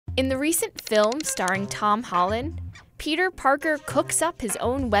In the recent film starring Tom Holland, Peter Parker cooks up his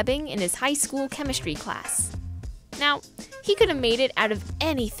own webbing in his high school chemistry class. Now, he could have made it out of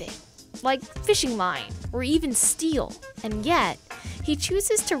anything, like fishing line or even steel, and yet he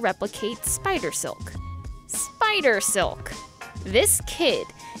chooses to replicate spider silk. Spider silk! This kid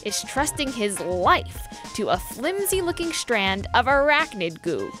is trusting his life to a flimsy-looking strand of arachnid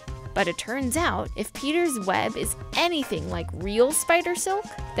goo. But it turns out, if Peter's web is anything like real spider silk,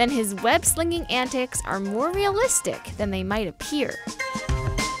 then his web-slinging antics are more realistic than they might appear.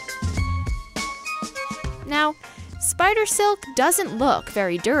 Now, spider silk doesn't look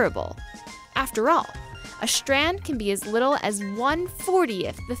very durable. After all, a strand can be as little as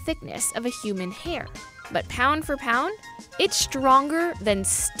 1/40th the thickness of a human hair. But pound for pound, it's stronger than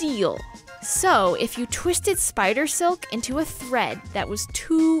steel. So, if you twisted spider silk into a thread that was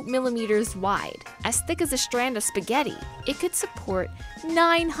 2 millimeters wide, as thick as a strand of spaghetti, it could support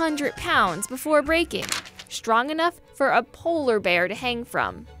 900 pounds before breaking. Strong enough for a polar bear to hang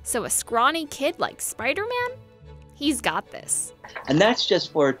from. So a scrawny kid like Spider-Man? He's got this. And that's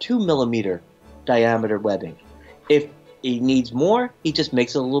just for a 2 millimeter diameter webbing. If he needs more, he just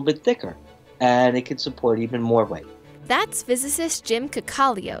makes it a little bit thicker, and it can support even more weight. That's physicist Jim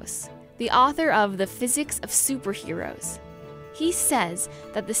Kakalios, the author of The Physics of Superheroes. He says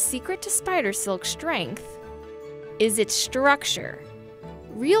that the secret to spider silk strength is its structure.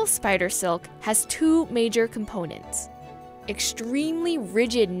 Real spider silk has 2 major components: extremely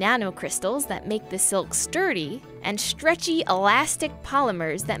rigid nanocrystals that make the silk sturdy, and stretchy elastic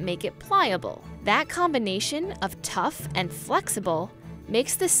polymers that make it pliable. That combination of tough and flexible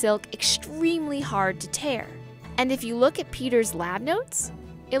makes the silk extremely hard to tear. And if you look at Peter's lab notes,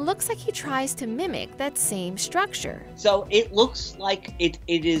 it looks like he tries to mimic that same structure. So it looks like it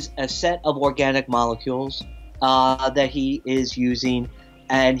is a set of organic molecules that he is using,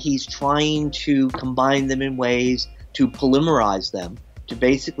 and he's trying to combine them in ways to polymerize them, to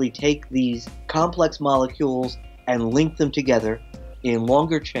basically take these complex molecules and link them together in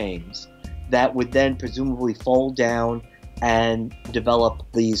longer chains that would then presumably fold down and develop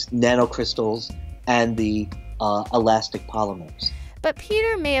these nanocrystals and the elastic polymers. But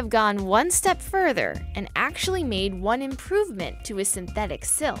Peter may have gone one step further and actually made one improvement to his synthetic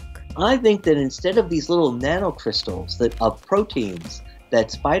silk. I think that instead of these little nanocrystals of proteins that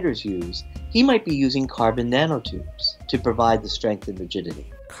spiders use, he might be using carbon nanotubes to provide the strength and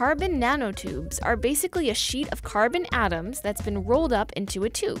rigidity. Carbon nanotubes are basically a sheet of carbon atoms that's been rolled up into a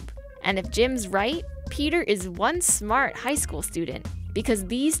tube. And if Jim's right, Peter is one smart high school student, because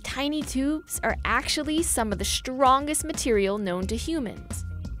these tiny tubes are actually some of the strongest material known to humans.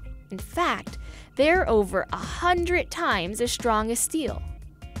 In fact, they're over 100 times as strong as steel.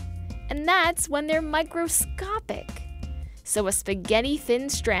 And that's when they're microscopic. So a spaghetti-thin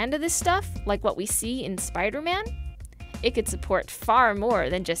strand of this stuff, like what we see in Spider-Man, it could support far more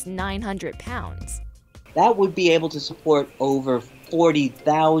than just 900 pounds. That would be able to support over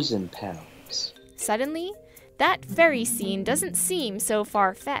 40,000 pounds. Suddenly, that fairy scene doesn't seem so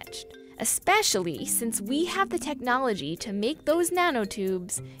far-fetched, especially since we have the technology to make those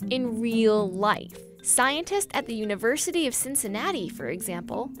nanotubes in real life. Scientists at the University of Cincinnati, for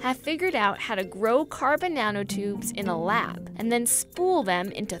example, have figured out how to grow carbon nanotubes in a lab and then spool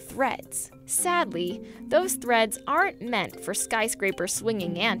them into threads. Sadly, those threads aren't meant for skyscraper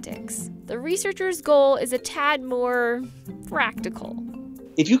swinging antics. The researchers' goal is a tad more practical.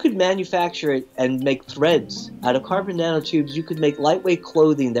 If you could manufacture it and make threads out of carbon nanotubes, you could make lightweight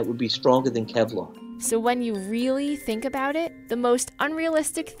clothing that would be stronger than Kevlar. So when you really think about it, the most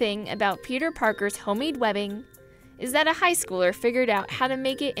unrealistic thing about Peter Parker's homemade webbing is that a high schooler figured out how to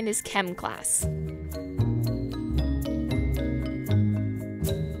make it in his chem class.